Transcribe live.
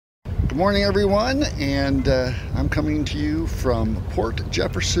Good morning, everyone, and I'm coming to you from Port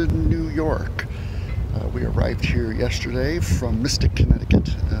Jefferson, New York. We arrived here yesterday from Mystic,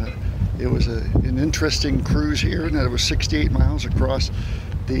 Connecticut. It was an interesting cruise here, and it was 68 miles across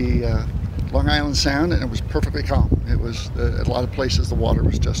the Long Island Sound, and it was perfectly calm. It was at a lot of places the water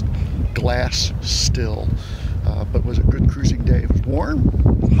was just glass still, but it was a good cruising day. It was warm,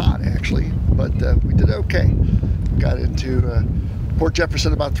 hot actually, but we did okay. Got into Port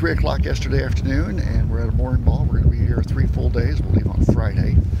Jefferson about 3 o'clock yesterday afternoon, and we're at a mooring ball. We're going to be here 3 full days. We'll leave on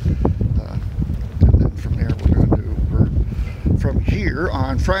Friday, and then from there from here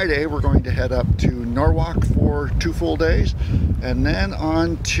on Friday we're going to head up to Norwalk for 2 full days, and then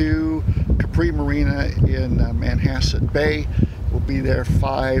on to Capri Marina in Manhasset Bay. We'll be there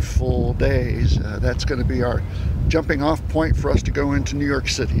 5 full days. That's going to be our jumping off point for us to go into New York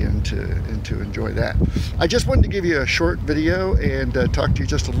City and to enjoy that. I just wanted to give you a short video and talk to you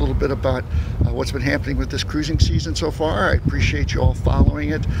just a little bit about what's been happening with this cruising season so far. I appreciate you all following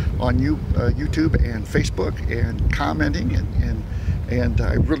it on YouTube and Facebook and commenting, and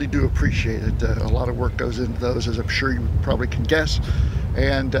I really do appreciate it. A lot of work goes into those, as I'm sure you probably can guess,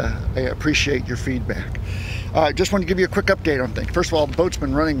 and I appreciate your feedback. Just want to give you a quick update on things. First of all, the boat's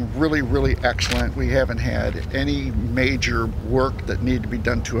been running really excellent. We haven't had any major work that needed to be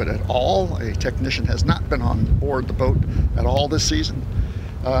done to it at all. A technician has not been on board the boat at all this season.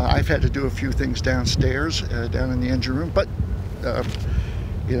 I've had to do a few things downstairs, down in the engine room, but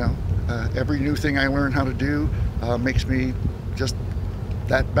you know, every new thing I learn how to do makes me just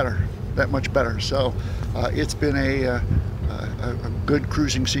that much better. So it's been a good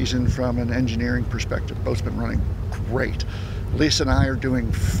cruising season from an engineering perspective. Boat's been running great. Lisa and I are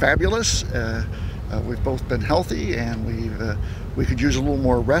doing fabulous. We've both been healthy, and we could use a little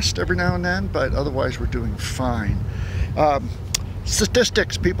more rest every now and then, but otherwise we're doing fine.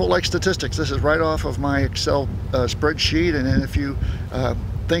 Statistics, people like statistics. This is right off of my Excel spreadsheet, and then if you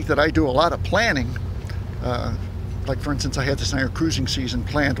think that I do a lot of planning, like for instance, I had this entire cruising season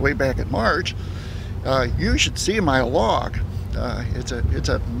planned way back in March, you should see my log. It's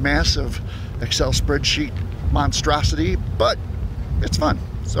a massive Excel spreadsheet monstrosity, but it's fun.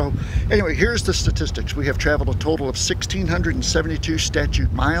 So anyway, here's the statistics. We have traveled a total of 1,672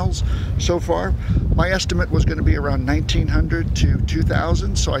 statute miles so far. My estimate was going to be around 1,900 to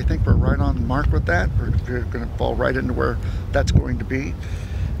 2,000, so I think we're right on the mark with that. We're going to fall right into where that's going to be.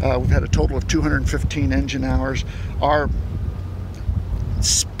 We've had a total of 215 engine hours. Our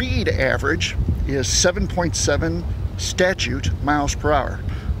speed average is 7.7 statute miles per hour.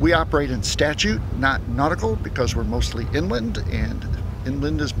 We operate in statute, not nautical, because we're mostly inland, and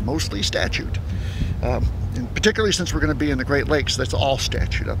inland is mostly statute. And particularly since we're going to be in the Great Lakes, that's all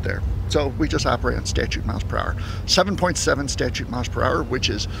statute up there. So we just operate on statute miles per hour. 7.7 statute miles per hour,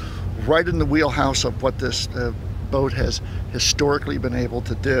 which is right in the wheelhouse of what this boat has historically been able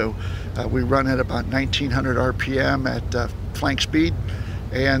to do. We run at about 1900 RPM at flank speed,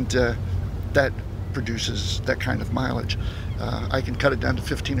 and that produces that kind of mileage. I can cut it down to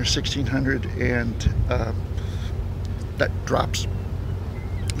 15 or 1600, and that drops.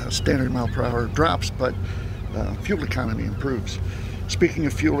 Standard mile per hour drops, but fuel economy improves. Speaking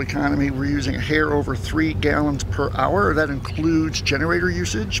of fuel economy, we're using a hair over 3 gallons per hour. That includes generator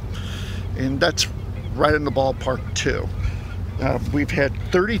usage, and that's right in the ballpark too. We've had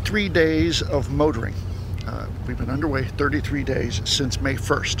 33 days of motoring. We've been underway 33 days since May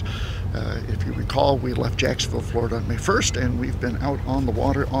 1st. If you recall, we left Jacksonville, Florida on May 1st, and we've been out on the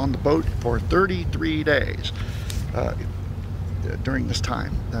water on the boat for 33 days during this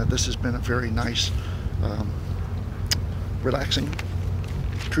time. This has been a very nice, relaxing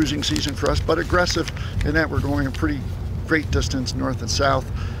cruising season for us, but aggressive in that we're going a pretty great distance north and south,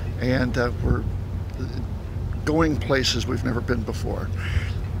 and we're going places we've never been before.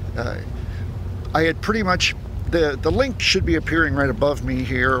 I had pretty much, the link should be appearing right above me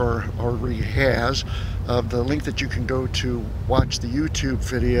here, or already has, of the link that you can go to watch the YouTube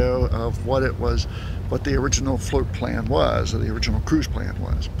video of what it was, what the original float plan was, or the original cruise plan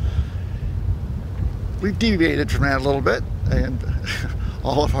was. We've deviated from that a little bit, and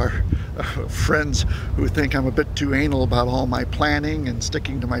all of our friends who think I'm a bit too anal about all my planning and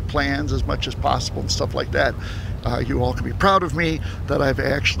sticking to my plans as much as possible and stuff like that, you all can be proud of me that I've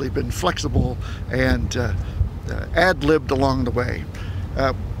actually been flexible and ad-libbed along the way.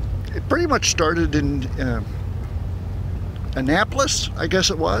 It pretty much started in Annapolis, I guess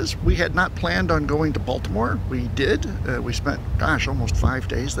it was. We had not planned on going to Baltimore. We did. We spent, gosh, almost 5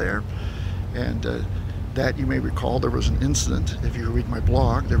 days there, and that you may recall there was an incident. If you read my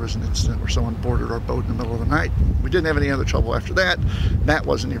blog, there was an incident where someone boarded our boat in the middle of the night. We didn't have any other trouble after that. That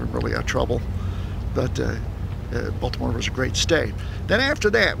wasn't even really a trouble, but Baltimore was a great stay. Then after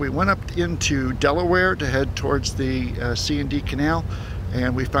that, we went up into Delaware to head towards the C&D Canal,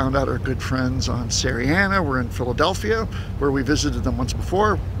 and we found out our good friends on Sariana were in Philadelphia, where we visited them once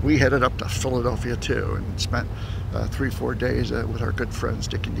before. We headed up to Philadelphia too and spent 3-4 days with our good friends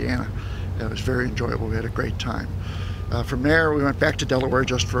Dick and Deanna. It was very enjoyable. We had a great time. From there, we went back to Delaware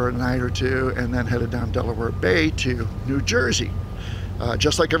just for a night or two, and then headed down Delaware Bay to New Jersey.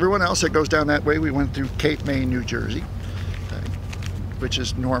 Just like everyone else that goes down that way, we went through Cape May, New Jersey, which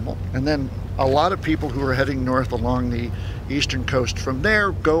is normal. And then a lot of people who are heading north along the eastern coast from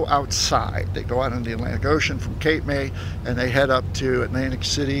there go outside. They go out into the Atlantic Ocean from Cape May, and they head up to Atlantic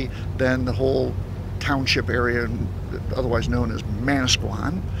City, then the whole township area, otherwise known as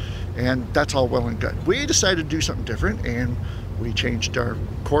Manasquan. And that's all well and good. We decided to do something different, and we changed our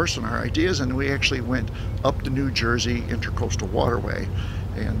course and our ideas, and we actually went up the New Jersey Intercoastal Waterway,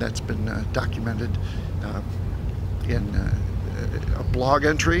 and that's been documented in a blog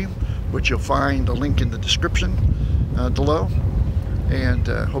entry, which you'll find a link in the description below, and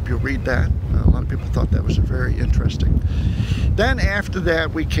hope you'll read that. A lot of people thought that was very interesting. Then after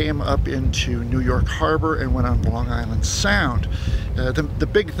that, we came up into New York Harbor and went on Long Island Sound. The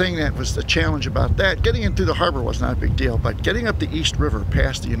big thing that was the challenge about that, getting in through the harbor was not a big deal, but getting up the East River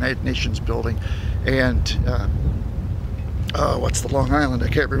past the United Nations building and what's the Long Island? I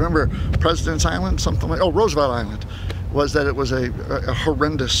can't remember. President's Island, something like, oh, Roosevelt Island, was that it was a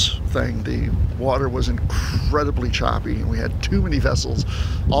horrendous thing. The water was incredibly choppy, and we had too many vessels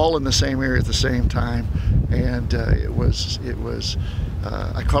all in the same area at the same time, and it was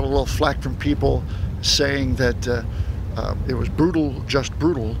I caught a little flack from people saying that it was brutal, just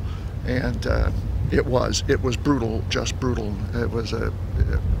brutal, and it was brutal, just brutal. It was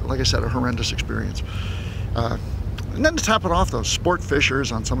like I said, a horrendous experience. And then to top it off, those sport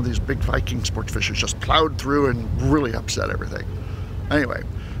fishers on some of these big Viking sport fishers just plowed through and really upset everything. Anyway,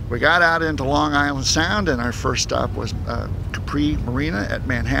 we got out into Long Island Sound, and our first stop was Capri Marina at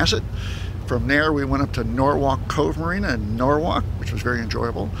Manhasset. From there, we went up to Norwalk Cove Marina in Norwalk, which was very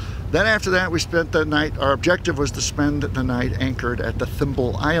enjoyable. Then after that, we spent the night, our objective was to spend the night anchored at the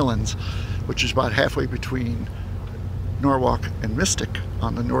Thimble Islands, which is about halfway between Norwalk and Mystic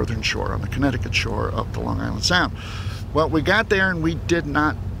on the northern shore, on the Connecticut shore of the Long Island Sound. Well, we got there and we did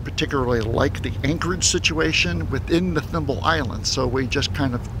not particularly like the anchorage situation within the Thimble Islands, so we just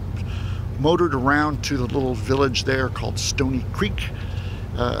kind of motored around to the little village there called Stony Creek,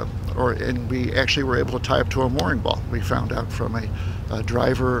 and we actually were able to tie up to a mooring ball. We found out from a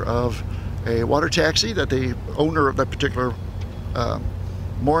driver of a water taxi that the owner of that particular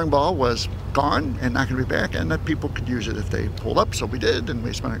mooring ball was gone and not going to be back, and that people could use it if they pulled up. So we did, and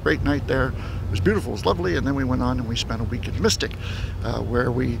we spent a great night there. It was beautiful, it was lovely, and then we went on and we spent a week in Mystic,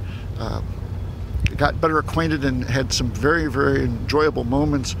 where we got better acquainted and had some very, very enjoyable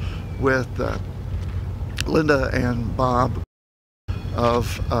moments with Linda and Bob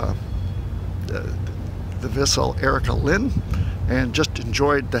of the vessel Erica Lynn, and just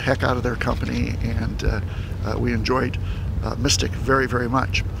enjoyed the heck out of their company, and we enjoyed Mystic very, very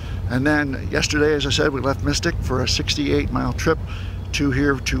much. And then yesterday, as I said, we left Mystic for a 68-mile trip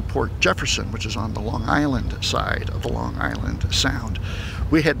to Port Jefferson, which is on the Long Island side of the Long Island Sound.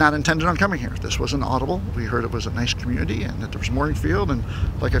 We had not intended on coming here. This was an audible. We heard it was a nice community and that there was a mooring field, and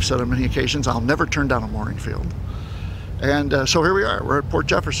like I've said on many occasions, I'll never turn down a mooring field. And so here we are. We're at Port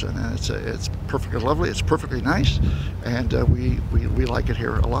Jefferson, and it's perfectly lovely. It's perfectly nice, and we like it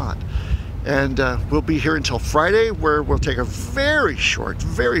here a lot. And we'll be here until Friday, where we'll take a very short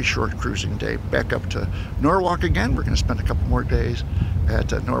cruising day back up to Norwalk again. We're going to spend a couple more days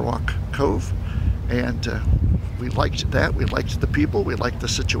at Norwalk Cove, and we liked that. We liked the people. We liked the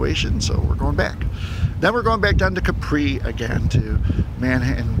situation, so we're going back. Then we're going back down to Capri again, to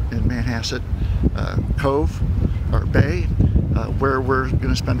Manhasset Cove, or Bay, where we're going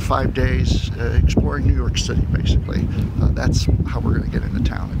to spend 5 days exploring New York City, basically. That's how we're going to get into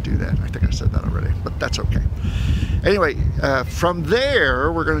town and do that. I think I said that already, but that's okay. Anyway, from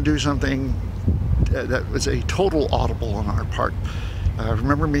there, we're going to do something that was a total audible on our part.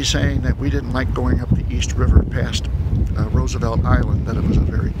 Remember me saying that we didn't like going up the East River past Roosevelt Island, that it was a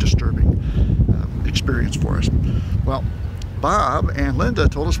very disturbing experience for us. Well, Bob and Linda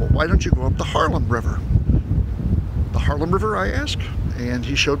told us, well, why don't you go up the Harlem River? The Harlem River, I asked, and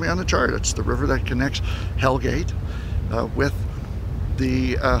he showed me on the chart. It's the river that connects Hellgate with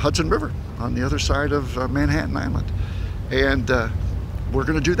the Hudson River on the other side of Manhattan Island. And we're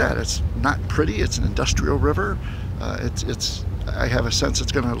going to do that. It's not pretty. It's an industrial river. I have a sense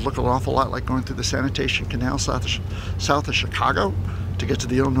it's going to look an awful lot like going through the Sanitation Canal south of Chicago to get to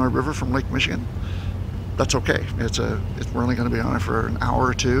the Illinois River from Lake Michigan. That's okay. We're only going to be on it for an hour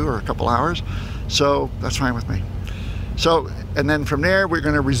or two or a couple hours, so that's fine with me. So, and then from there we're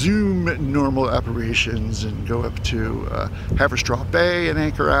going to resume normal operations and go up to Haverstraw Bay and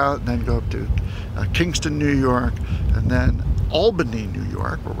anchor out, and then go up to Kingston, New York, and then Albany, New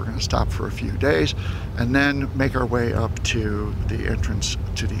York, where we're going to stop for a few days, and then make our way up to the entrance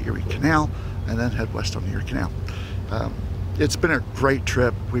to the Erie Canal, and then head west on the Erie Canal. It's been a great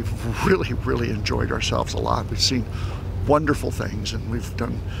trip. We've really enjoyed ourselves a lot. We've seen wonderful things, and we've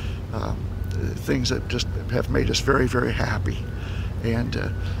done things that just have made us very happy.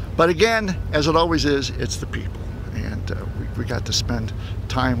 And but again, as it always is, it's the people. And we got to spend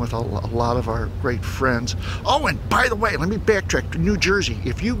time with a lot of our great friends. Oh, and by the way, let me backtrack to New Jersey.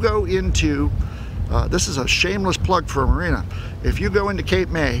 If you go into, this is a shameless plug for Marina, if you go into Cape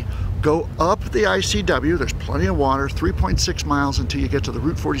May, go up the ICW, there's plenty of water, 3.6 miles until you get to the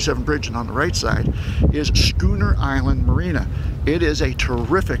Route 47 bridge, and on the right side is Schooner Island Marina. It is a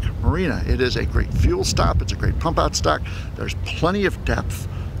terrific marina. It is a great fuel stop, it's a great pump out stock. There's plenty of depth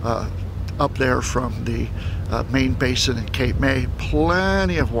up there from the main basin in Cape May,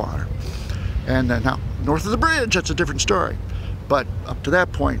 plenty of water. And now, north of the bridge, that's a different story. But up to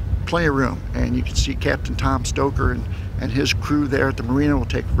that point, plenty of room. And you can see Captain Tom Stoker and his crew there at the marina will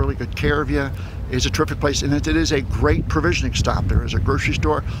take really good care of you. It's a terrific place, and it is a great provisioning stop. There is a grocery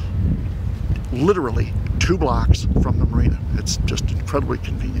store literally 2 blocks from the marina. It's just incredibly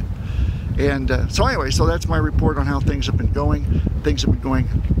convenient. And so anyway, so that's my report on how things have been going. Things have been going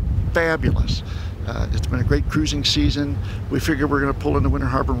fabulous. It's been a great cruising season. We figure we're going to pull into Winter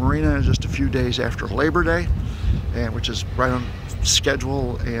Harbor Marina just a few days after Labor Day, and which is right on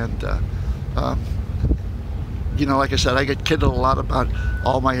schedule. And you know, like I said, I get kidded a lot about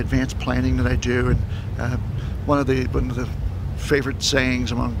all my advanced planning that I do, and one of the favorite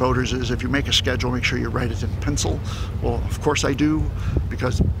sayings among boaters is, if you make a schedule, make sure you write it in pencil. Well, of course I do,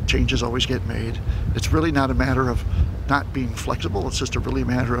 because changes always get made. It's really not a matter of not being flexible. It's just really a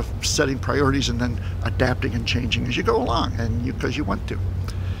matter of setting priorities and then adapting and changing as you go along, and because you want to.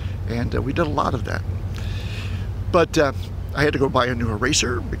 And we did a lot of that. But I had to go buy a new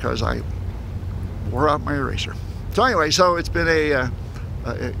eraser because I wore out my eraser. So anyway, so it's been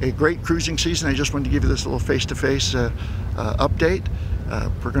a great cruising season. I just wanted to give you this little face-to-face update.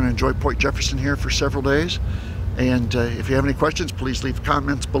 We're going to enjoy Point Jefferson here for several days. And if you have any questions, please leave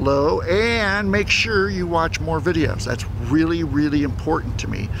comments below, and make sure you watch more videos. That's really important to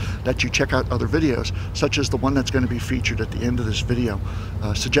me, that you check out other videos, such as the one that's going to be featured at the end of this video,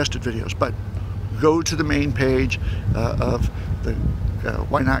 suggested videos. But go to the main page of the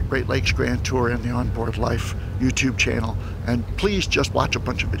Why Not Great Lakes Grand Tour and the Onboard Life YouTube channel, and please just watch a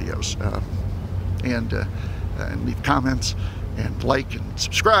bunch of videos, and leave comments, and like and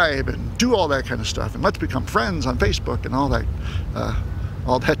subscribe and do all that kind of stuff, and let's become friends on Facebook and all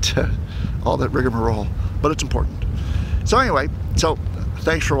that rigmarole. But it's important. So anyway, so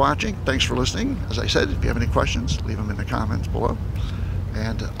thanks for watching, thanks for listening. As I said, if you have any questions, leave them in the comments below,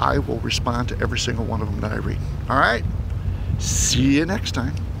 and I will respond to every single one of them that I read. All right, see you next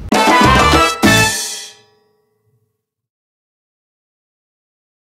time.